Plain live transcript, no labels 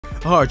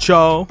Alright,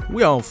 y'all.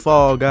 We on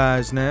Fall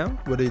Guys now.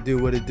 What it do?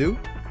 What it do?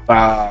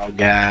 Fall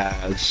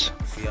Guys.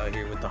 See out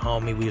here with the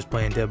homie we was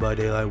playing Dead by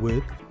Daylight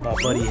with. My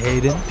buddy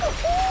Hayden.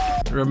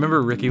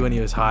 Remember Ricky when he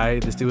was high?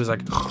 This dude was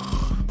like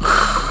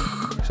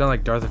sound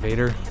like Darth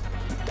Vader.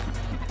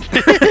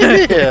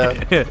 Yeah.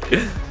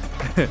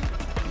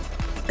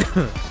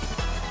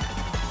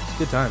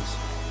 Good times.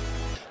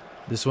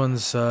 This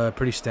one's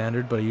pretty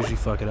standard, but I usually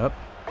fuck it up.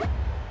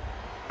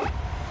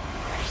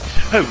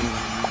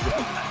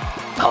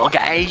 Fall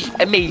Guys,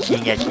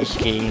 amazing at this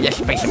game.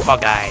 Let's play some Fall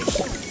Guys.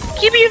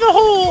 Give me the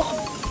hole.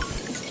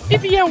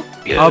 Give me out.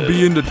 I'll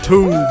be in the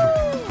tube.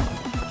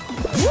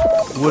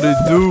 What it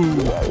do?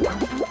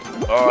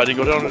 Oh, I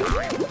didn't go down.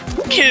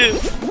 Kill.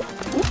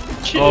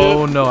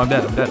 Oh no, I'm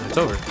dead. I'm dead. It's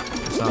over.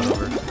 It's not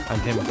over. I'm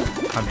him.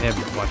 I'm him.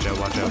 Watch out.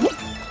 Watch out.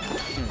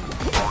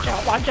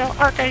 Watch out,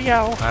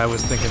 RKO. I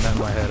was thinking that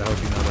in my head. I hope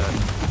you know that.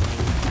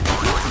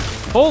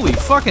 Holy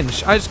fucking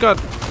I just got...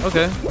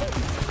 Okay.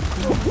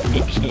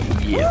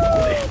 Yeah,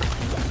 boy.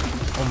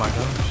 Oh my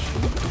gosh.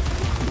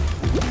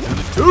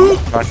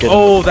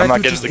 Oh, that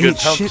dude just ate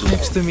shit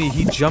next to me.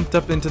 He jumped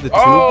up into the tube.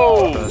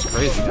 Oh! That's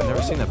crazy. I've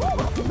never seen that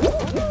before.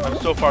 I'm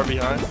so far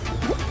behind.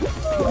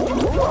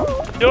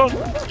 Yo,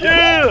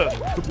 yeah!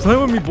 Play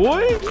with me,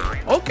 boy?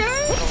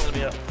 Okay.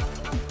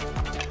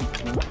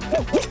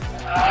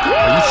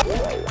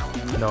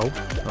 No.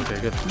 Okay,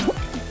 good.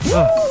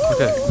 Oh,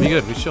 okay, we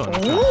good. We chilling. I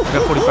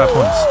got 45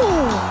 points.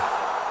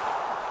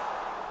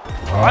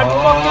 I'm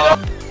fucking up.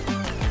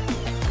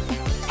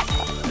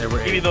 Hey,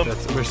 we're 8.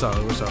 We're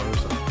solid. We're solid. We're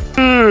solid.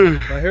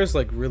 My hair's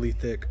like really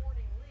thick.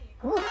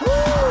 It's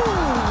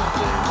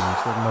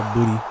like my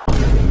booty.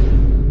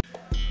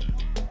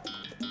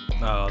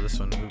 Oh, this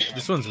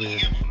one's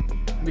weird.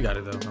 We got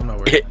it though. I'm not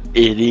worried.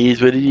 It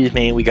is what it is,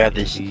 man. We got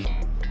this.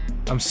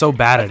 I'm so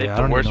bad at it.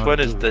 The worst one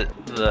is the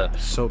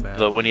so bad.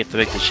 The when you have to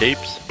make the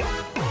shapes.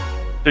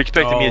 They're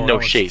expecting me to know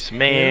shapes,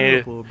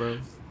 man. Cool, bro.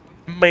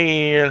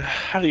 Man,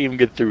 how do you even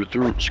get through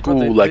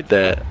school like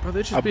that? Bro,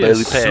 they just I be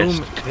barely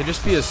passed. They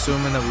just be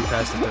assuming that we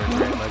passed the 3rd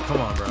grade. Like, come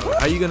on, bro.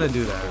 How you gonna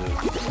do that?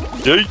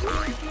 Yeah.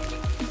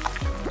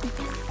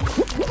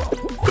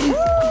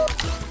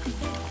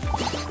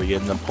 We're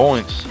getting the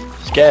points.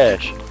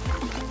 Scash.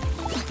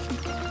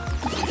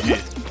 Yeah.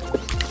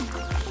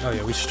 Oh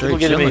yeah, we straight People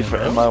getting me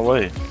bro. in my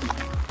way.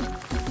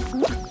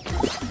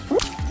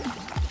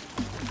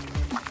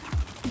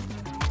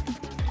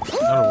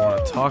 I don't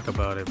want to talk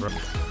about it, bro.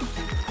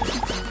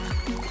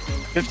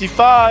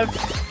 55.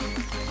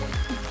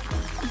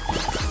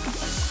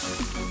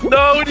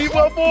 No, we need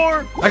one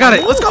more. I got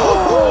it. Let's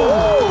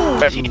go.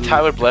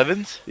 Tyler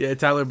Blevins? Yeah,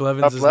 Tyler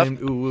Blevins is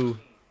named Ooh.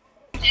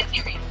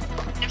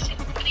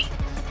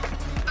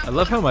 I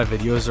love how my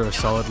videos are a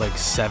solid like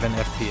 7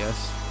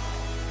 FPS.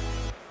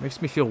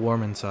 Makes me feel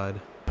warm inside.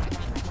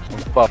 I'm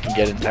fucking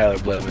getting Tyler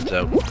Blevins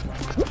out.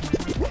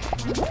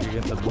 You're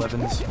getting the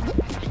Blevins?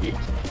 Yeah.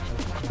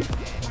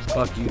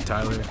 Fuck you,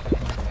 Tyler.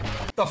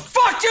 The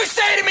fuck you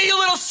say to me, you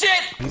little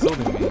shit! He's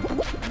holding me.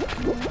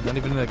 Not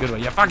even in a good way.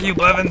 Yeah, fuck you,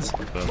 Blevins!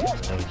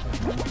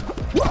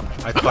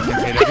 I fucking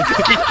hate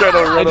everything. He's trying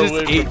to run away.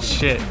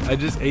 I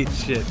just ate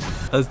shit.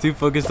 I was too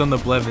focused on the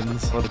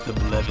Blevins. Let the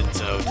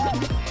Blevins out.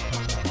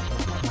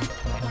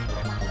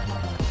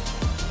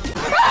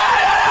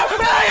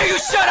 You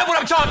shut up when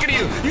I'm talking to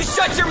you! You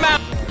shut your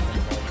mouth!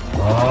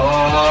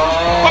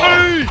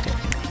 Hey!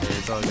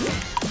 It's all good.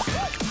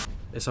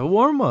 It's a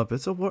warm-up.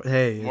 It's a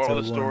Hey, it's Moral a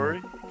of the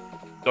story?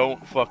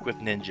 Don't fuck with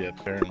Ninja,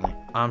 apparently.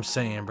 I'm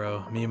saying,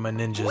 bro. Me and my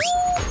ninjas.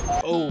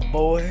 Oh,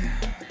 boy.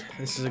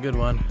 This is a good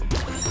one.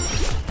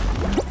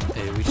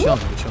 Hey, we chilling.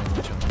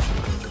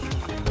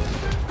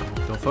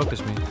 Don't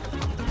focus me.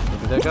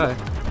 Look at that guy.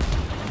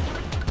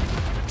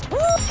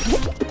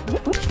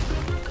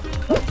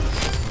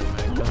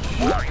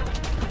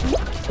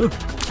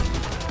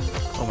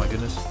 Oh my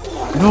goodness.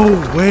 No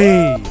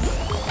way!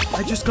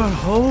 I just got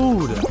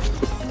hoed!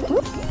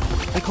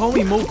 They call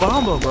me Mo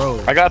Bamba, bro.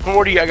 I got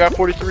 40, I got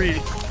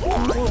 43.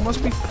 Oh, it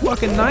must be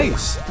fucking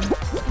nice.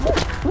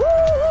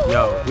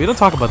 Yo, we don't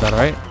talk about that,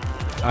 alright?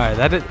 Alright,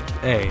 that is...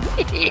 Hey.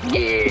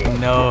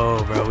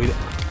 No, bro.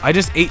 I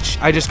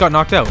just got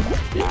knocked out.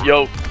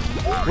 Yo.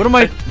 What am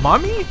I...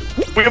 Mommy?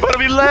 We're about to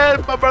be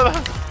led, my brother.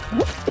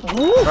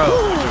 Bro,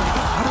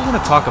 I don't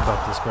want to talk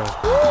about this, bro.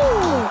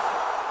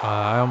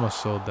 I almost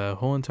sold that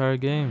whole entire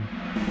game.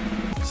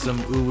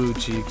 Some ooh-woo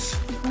cheeks.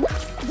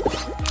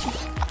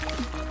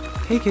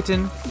 Hey,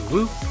 kitten.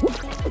 Ooh-woo.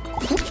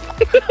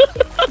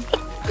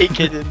 Hey,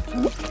 kitten.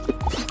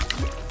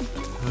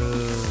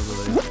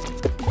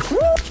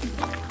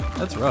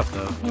 That's rough,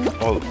 though.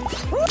 Oh.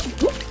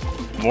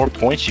 More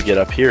points you get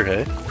up here,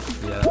 hey?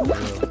 Yeah, for real.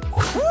 It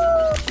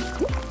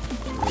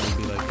really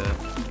be like that.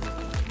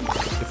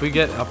 If we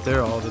get up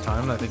there all the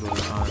time, I think we'll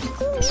be fine.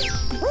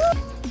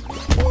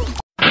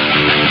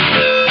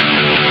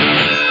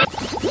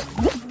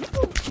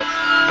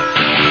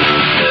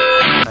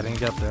 I didn't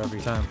get up there every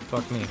time.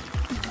 Fuck me.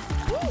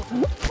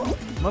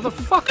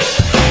 Motherfucker!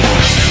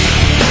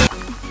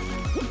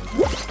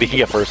 We can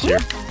get first here.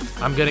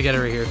 I'm gonna get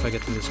her here if I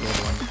get through this gold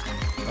one.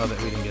 Oh,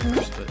 that we didn't get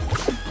first, but...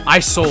 I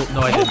sold.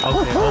 No, I didn't.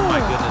 Okay. Oh my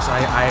goodness.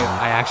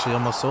 I actually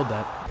almost sold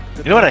that.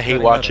 You know what I hate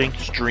watching?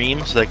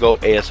 Streams that go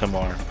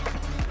ASMR.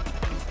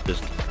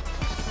 Just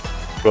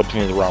rubs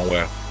me the wrong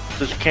way.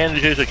 This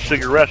candy tastes like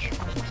Sugar Rush.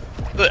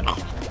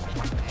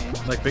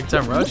 Like Big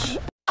Time Rush?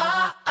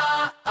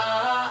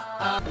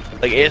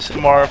 Like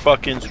ASMR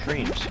fucking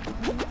streams.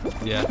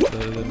 Yeah,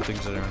 the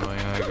things that are annoying.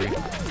 I agree.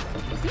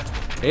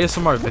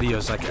 ASMR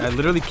videos, like I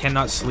literally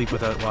cannot sleep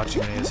without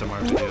watching an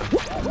ASMR video.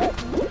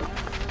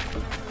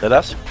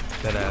 That's?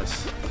 That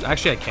ass.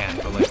 Actually, I can,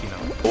 but like, you know.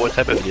 What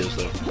type of videos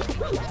though?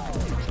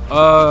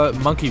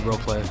 Monkey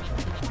roleplay.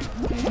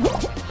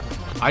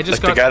 I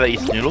just like got the guy that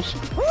eats noodles?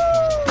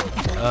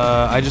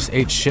 I just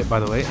ate shit, by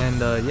the way,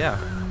 and yeah,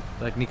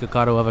 like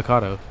Nikocado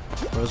Avocado.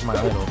 Bro's my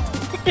idol.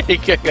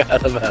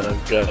 Nikocado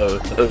Avocado.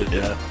 Oh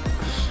yeah.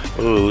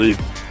 Holy.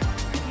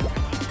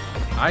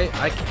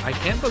 I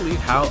can't believe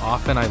how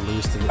often I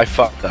lose to this. I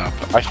fucked up.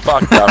 I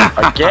fucked up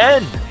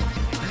again.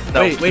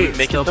 No, wait,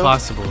 make still it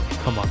possible.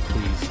 Come on,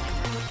 please.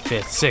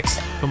 Fifth,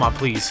 sixth. Come on,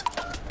 please.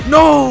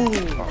 No!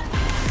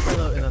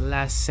 In the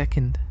last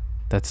second.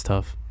 That's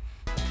tough.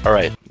 All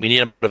right, we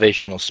need a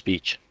motivational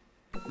speech.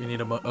 We need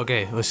a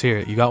okay. Let's hear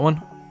it. You got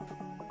one?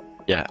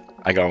 Yeah,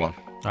 I got one.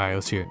 All right,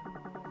 let's hear it.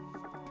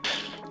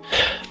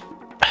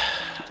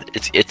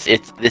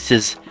 This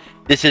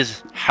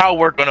is how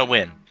we're gonna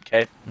win.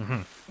 Okay.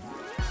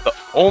 The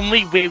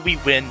only way we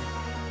win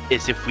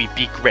is if we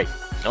be great.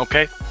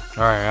 Okay.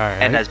 All right.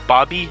 And as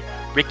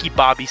Ricky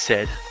Bobby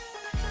said,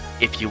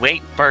 if you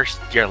ain't first,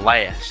 you're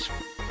last.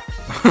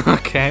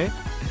 Okay.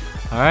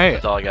 All right.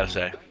 That's all I gotta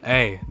say.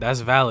 Hey,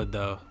 that's valid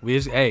though.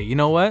 Hey, you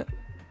know what?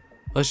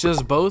 Let's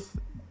just win.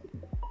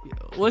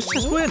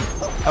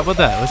 How about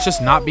that? Let's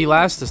just not be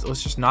last.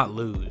 Let's just not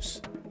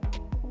lose.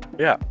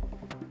 Yeah.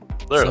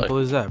 Literally. Simple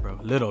as that, bro.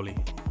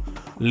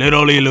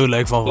 Literally look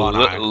like fun.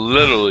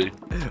 Literally.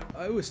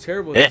 I was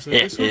terrible at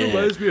this. This one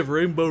reminds me of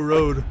Rainbow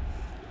Road.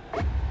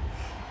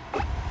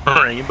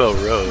 Rainbow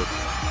Road.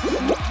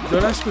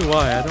 Don't ask me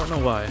why. I don't know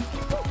why.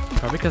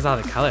 Probably because all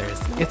the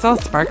colors. It's all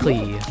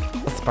sparkly.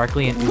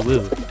 Sparkly and ooh-woo. You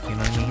know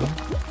what I mean?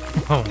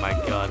 Oh my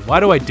god. Why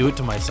do I do it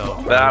to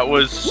myself? That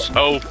was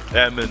so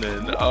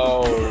feminine.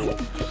 Oh.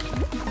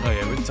 Oh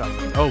yeah, we're tough.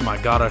 Oh my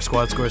god, our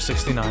squad score is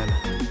 69.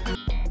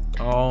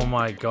 Oh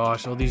my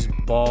gosh, all these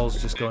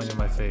balls just going in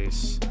my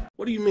face.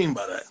 What do you mean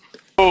by that?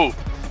 Oh,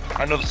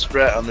 I know the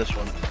strat on this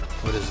one.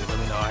 What is it? Let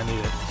me know. I need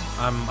it.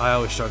 I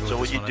always struggle So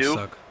with what this you one.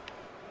 do I suck.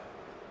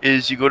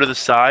 is you go to the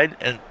side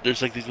and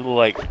there's like these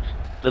little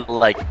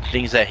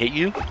things that hit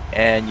you,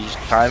 and you just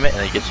time it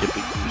and it gets you a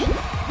big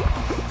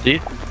boost.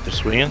 See? They're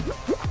swinging.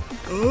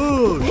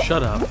 Oh,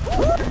 shut up.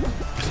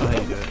 That's not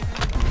how you do it.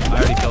 I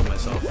already killed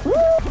myself.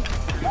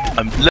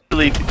 I'm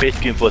literally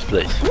basically in first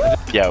place.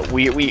 Yeah,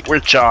 we're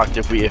chalked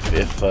if you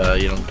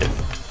don't get.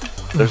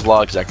 There's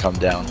logs that come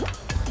down.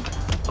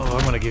 Oh,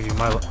 I'm gonna give you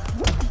my.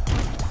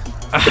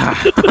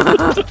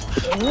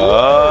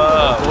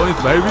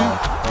 Points, baby.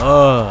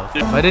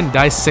 If I didn't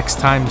die 6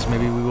 times,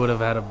 maybe we would have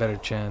had a better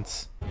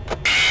chance.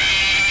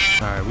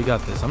 All right, we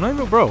got this. I'm not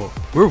even, bro.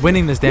 We're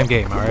winning this damn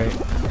game. All right,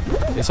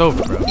 it's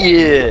over, bro.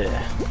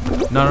 Yeah.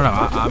 No.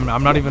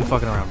 I'm not even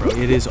fucking around, bro.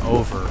 It is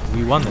over.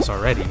 We won this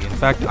already. In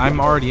fact, I'm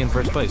already in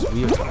first place.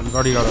 We've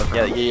already got our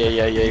crown.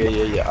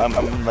 Yeah.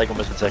 I'm like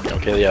almost in second.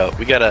 Okay, yeah.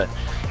 We gotta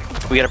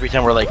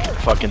pretend we're like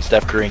fucking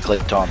Steph Curry and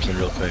Klay Thompson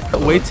real quick.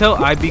 Wait till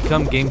I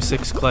become Game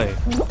 6 Clay.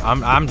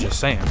 I'm just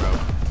saying, bro.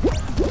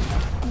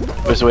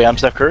 Wait, so wait, I'm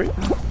Steph Curry?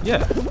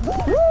 Yeah.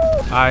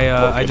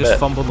 I just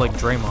fumbled like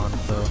Draymond,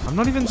 so I'm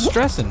not even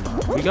stressing,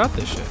 bro. We got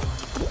this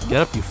shit.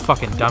 Get up, you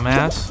fucking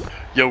dumbass.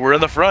 Yo, we're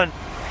in the front.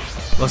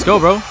 Let's go,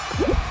 bro.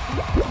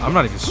 I'm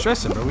not even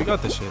stressing, bro. We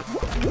got this shit.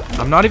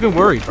 I'm not even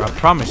worried, bro. I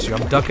promise you.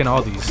 I'm ducking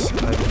all these.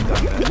 I didn't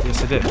duck that.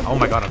 Yes, I did. Oh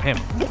my god, I'm him.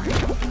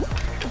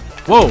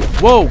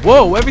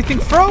 Whoa. Everything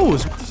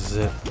froze. This is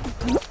it.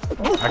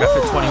 I got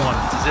fit 21.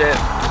 This is it.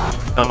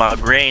 Tell my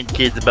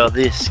grandkids about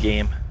this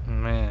game.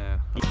 Man.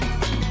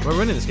 We're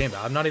winning this game,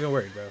 bro. I'm not even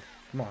worried, bro.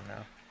 Come on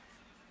now.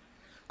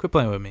 Quit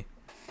playing with me.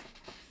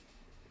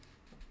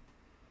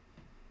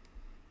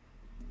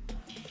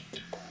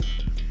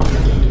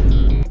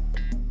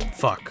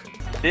 Fuck.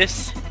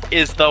 This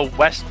is the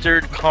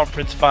Western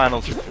Conference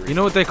Finals. You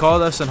know what they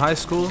called us in high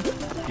school?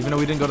 Even though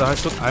we didn't go to high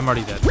school? I'm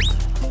already dead.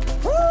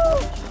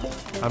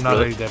 I'm not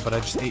already dead, but I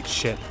just ate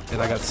shit and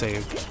I got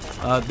saved.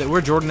 We're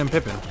Jordan and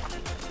Pippen.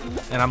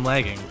 And I'm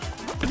lagging.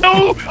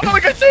 No! Oh, I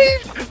got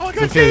saved! Oh, I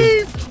got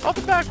saved! Off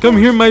the back. Come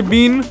here, my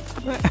bean.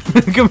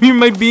 Come here,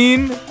 my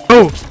bean.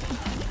 Oh!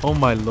 Oh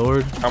my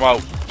lord. I'm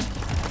out.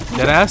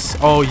 Deadass?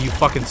 Oh, you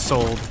fucking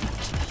sold.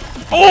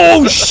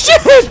 Oh,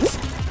 shit!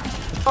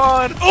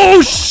 On.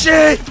 Oh,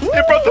 shit!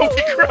 Hey, bro, don't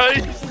be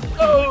Christ.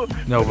 Oh.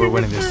 No, we're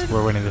winning this.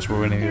 We're winning this. We're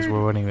winning this.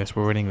 We're winning this.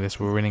 We're winning this.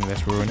 We're winning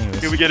this. We're winning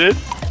this. Can we get in?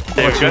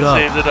 Hey, we got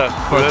saved it up.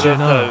 Clutch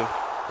it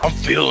up. I'm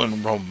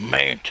feeling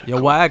romantic.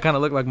 Yo, why I kind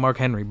of look like Mark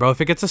Henry, bro?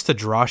 If it gets us to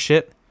draw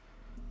shit.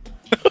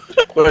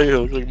 Why you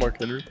look like Mark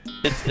Henry?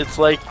 It's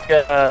like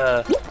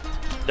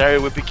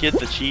Diary Whippy Kid,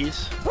 the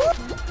cheese.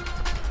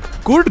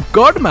 Good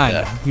God, man.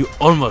 Yeah. You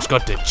almost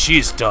got the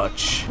cheese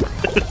touch.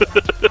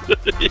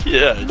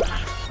 Yeah.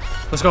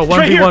 Let's go,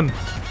 right 1v1.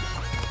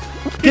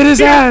 Get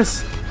his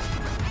ass!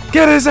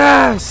 Get his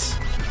ass!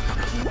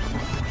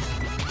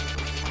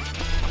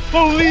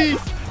 Police!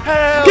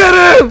 Help!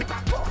 Get him!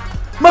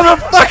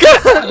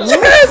 Motherfucker!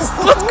 Yes!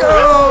 Let's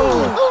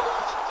go!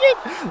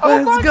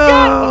 Let's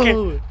go!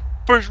 Okay.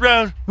 First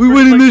round. We First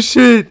winning leg. this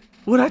shit!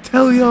 What'd I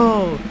tell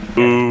y'all?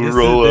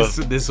 Rolla.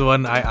 This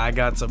one I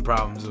got some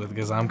problems with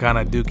because I'm kind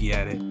of dookie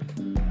at it.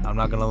 I'm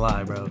not gonna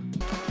lie, bro.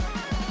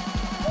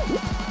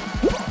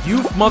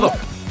 You mother...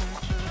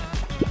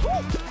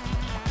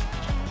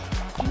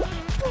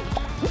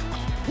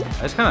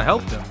 I just kind of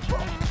helped him.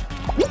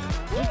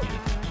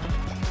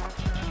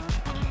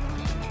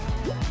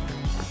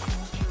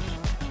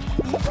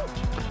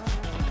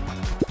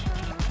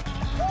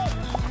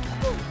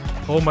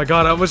 Oh my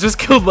god, I almost just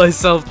killed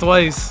myself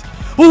twice.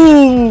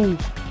 Oh!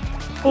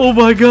 Oh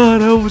my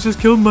god, I almost just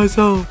killed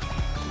myself.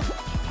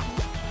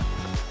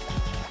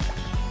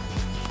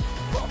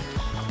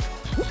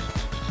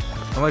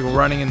 I'm like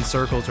running in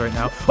circles right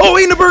now. Oh,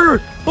 eating a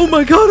burger! Oh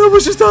my god, I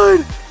almost just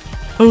died.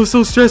 I was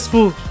so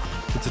stressful.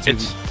 It's a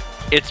 2v.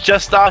 It's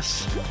just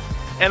us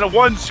and a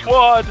one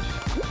squad.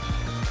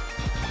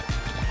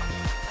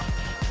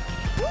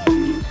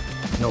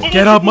 No,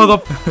 get up, mother.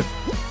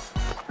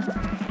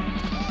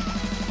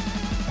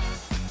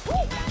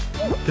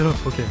 Get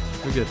up. Okay,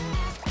 we're good.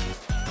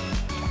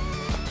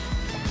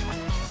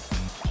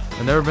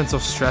 I've never been so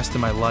stressed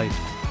in my life.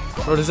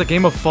 Bro, this is a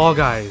game of Fall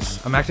Guys.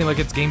 I'm acting like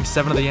it's game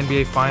 7 of the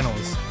NBA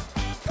Finals.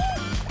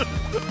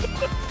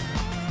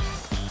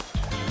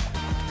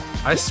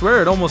 I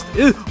swear it almost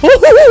is.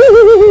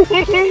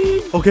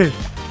 Okay.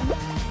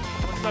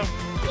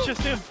 It's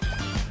just him.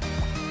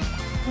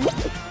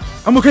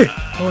 I'm okay.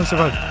 Oh, I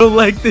survived. I don't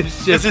like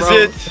this shit, This bro.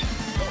 is it.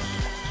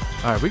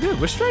 Alright, we good.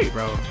 We're straight,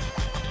 bro.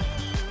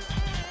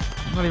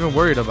 I'm not even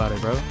worried about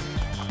it, bro.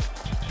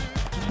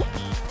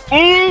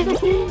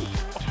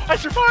 I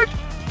survived.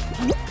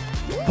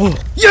 Oh,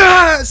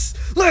 yes!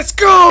 Let's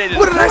go!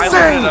 What did I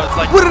say? I was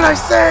like, What did I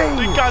say?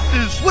 We got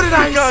this. What did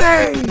I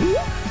say?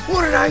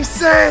 What did I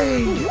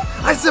say?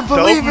 I said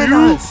believe in you.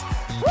 us.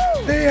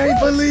 They ain't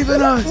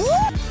believing us,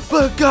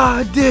 but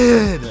God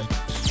did.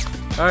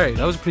 All right,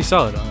 that was pretty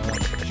solid.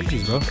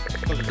 GG's, bro.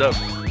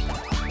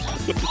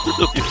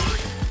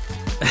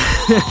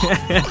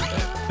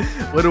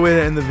 What a way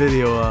to end the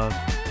video.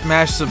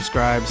 Smash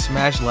subscribe,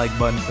 smash like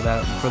button for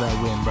that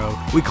win, bro.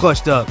 We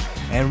clutched up,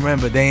 and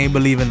remember, they ain't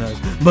believing us,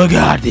 but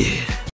God did.